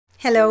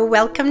Hello,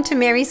 welcome to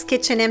Mary's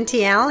Kitchen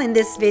MTL. In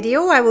this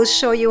video, I will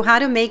show you how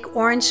to make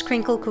orange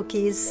crinkle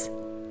cookies.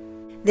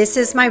 This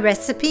is my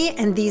recipe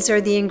and these are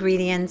the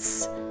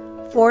ingredients.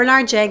 4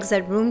 large eggs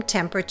at room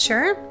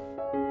temperature,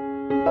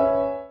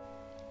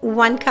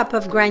 1 cup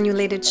of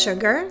granulated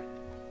sugar,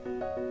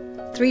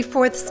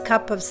 3/4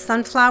 cup of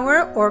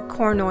sunflower or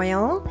corn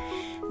oil,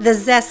 the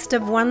zest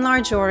of 1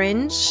 large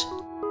orange,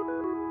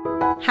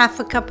 half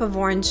a cup of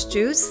orange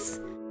juice,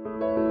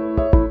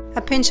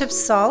 a pinch of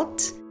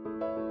salt,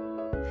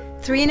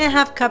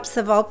 3½ cups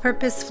of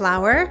all-purpose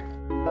flour,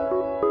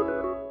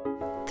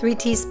 3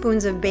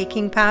 teaspoons of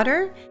baking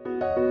powder,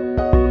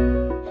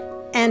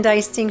 and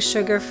icing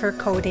sugar for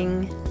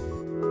coating.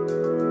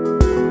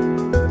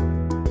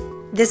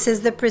 This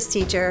is the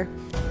procedure.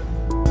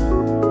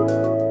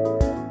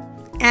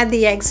 Add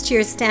the eggs to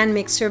your stand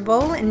mixer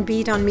bowl and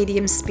beat on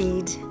medium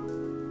speed.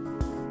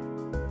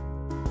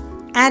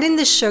 Add in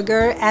the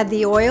sugar, add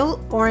the oil,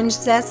 orange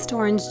zest,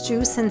 orange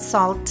juice, and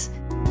salt.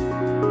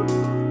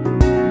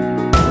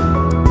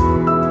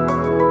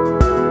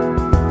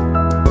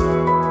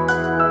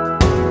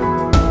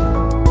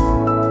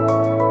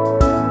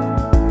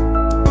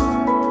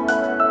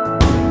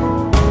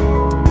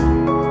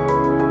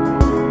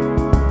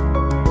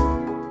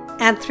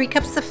 Add 3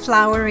 cups of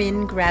flour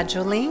in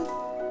gradually.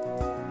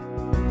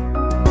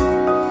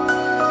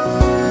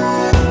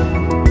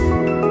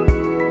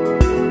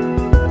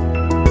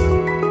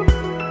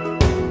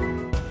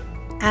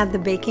 Add the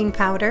baking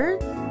powder.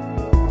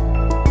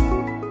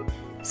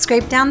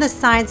 Scrape down the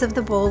sides of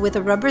the bowl with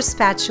a rubber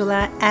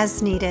spatula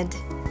as needed.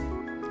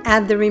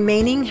 Add the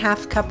remaining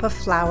 ½ cup of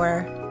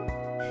flour.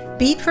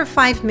 Beat for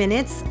 5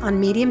 minutes on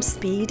medium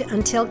speed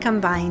until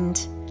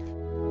combined.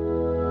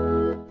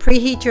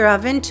 Preheat your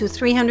oven to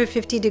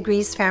 350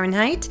 degrees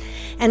Fahrenheit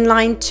and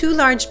line 2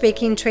 large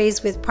baking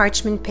trays with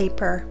parchment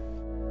paper.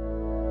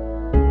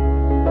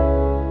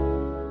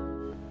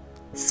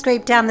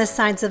 Scrape down the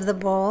sides of the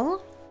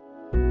bowl.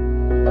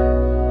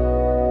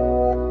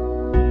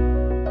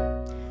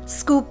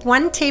 Scoop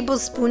 1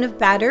 tablespoon of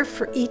batter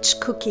for each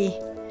cookie.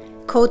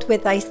 Coat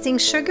with icing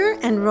sugar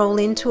and roll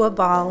into a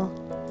ball.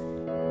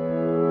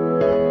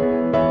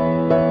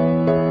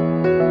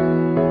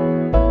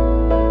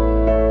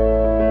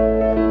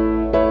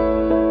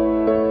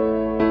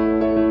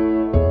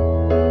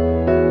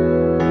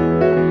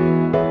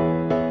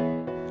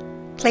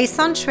 Place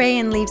on tray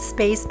and leave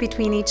space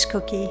between each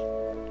cookie.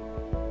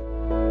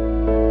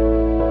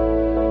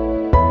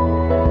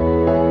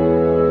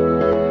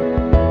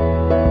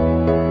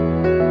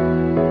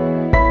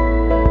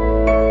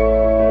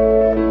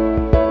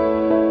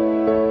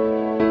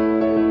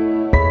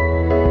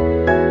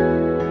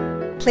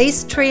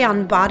 Place tray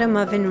on bottom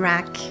oven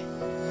rack.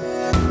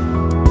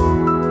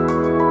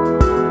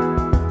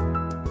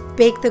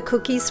 Bake the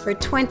cookies for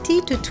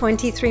 20 to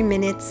 23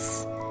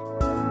 minutes.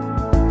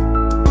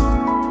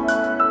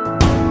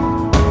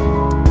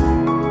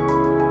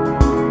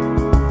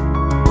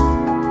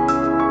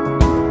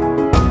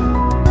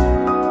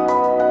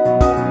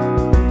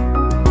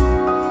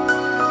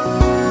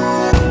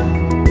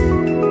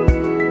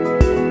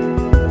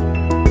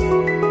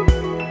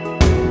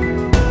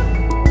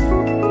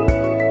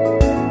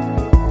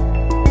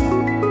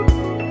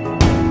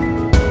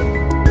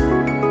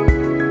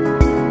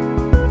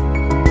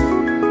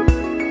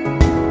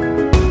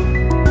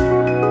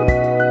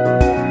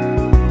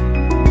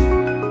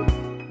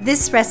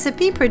 This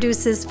recipe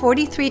produces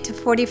 43 to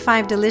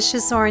 45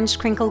 delicious orange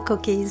crinkle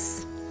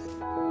cookies.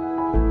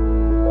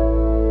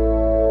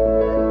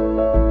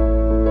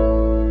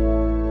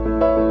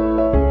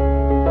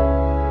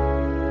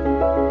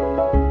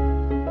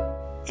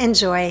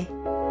 Enjoy!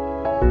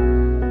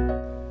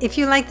 If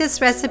you like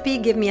this recipe,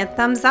 give me a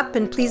thumbs up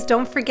and please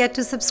don't forget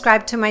to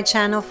subscribe to my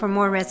channel for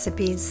more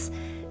recipes.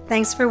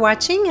 Thanks for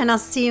watching and I'll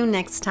see you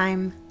next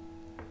time.